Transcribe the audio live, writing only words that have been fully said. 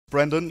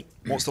Brendan,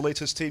 what's the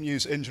latest team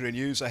news, injury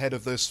news ahead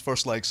of this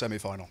first leg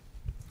semi-final?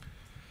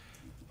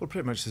 Well,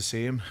 pretty much the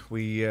same.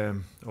 We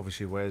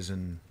obviously Wes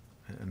and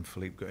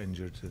Philippe got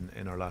injured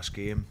in our last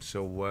game,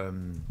 so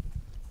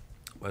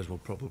Wes will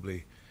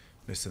probably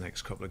miss the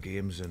next couple of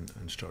games and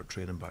start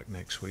training back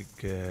next week.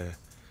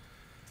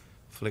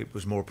 Philippe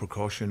was more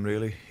precaution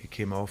really. He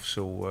came off,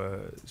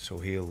 so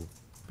he'll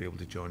be able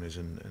to join us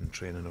in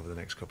training over the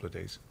next couple of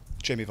days.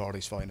 Jamie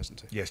Vardy's fine,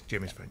 isn't he? Yes,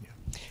 Jamie's fine,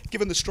 yeah.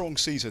 Given the strong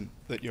season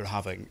that you're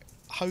having,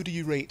 how do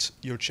you rate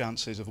your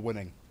chances of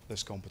winning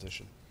this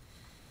competition?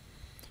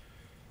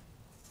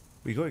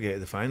 We got to get to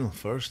the final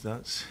first.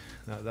 That's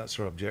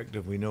our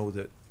objective. We know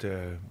that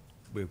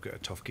we've got a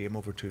tough game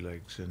over 2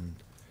 legs, and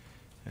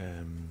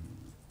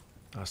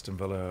Aston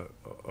Villa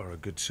are a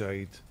good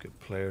side, good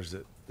players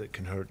that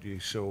can hurt you.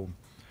 So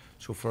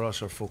for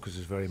us, our focus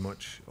is very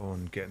much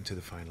on getting to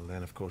the final.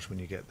 Then, of course, when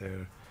you get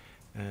there,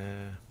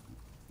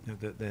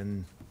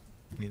 then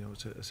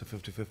it's a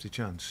 50-50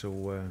 chance.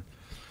 So,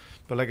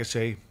 but like I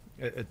say,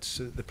 it's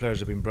the players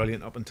have been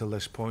brilliant up until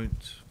this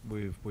point.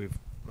 We've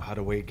had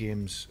away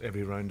games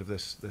every round of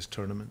this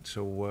tournament.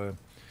 So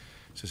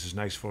this is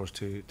nice for us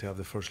to have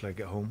the first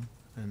leg at home,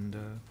 and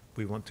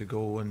we want to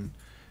go and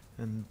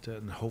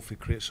hopefully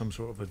create some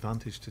sort of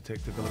advantage to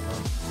take the Villa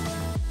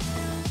Park.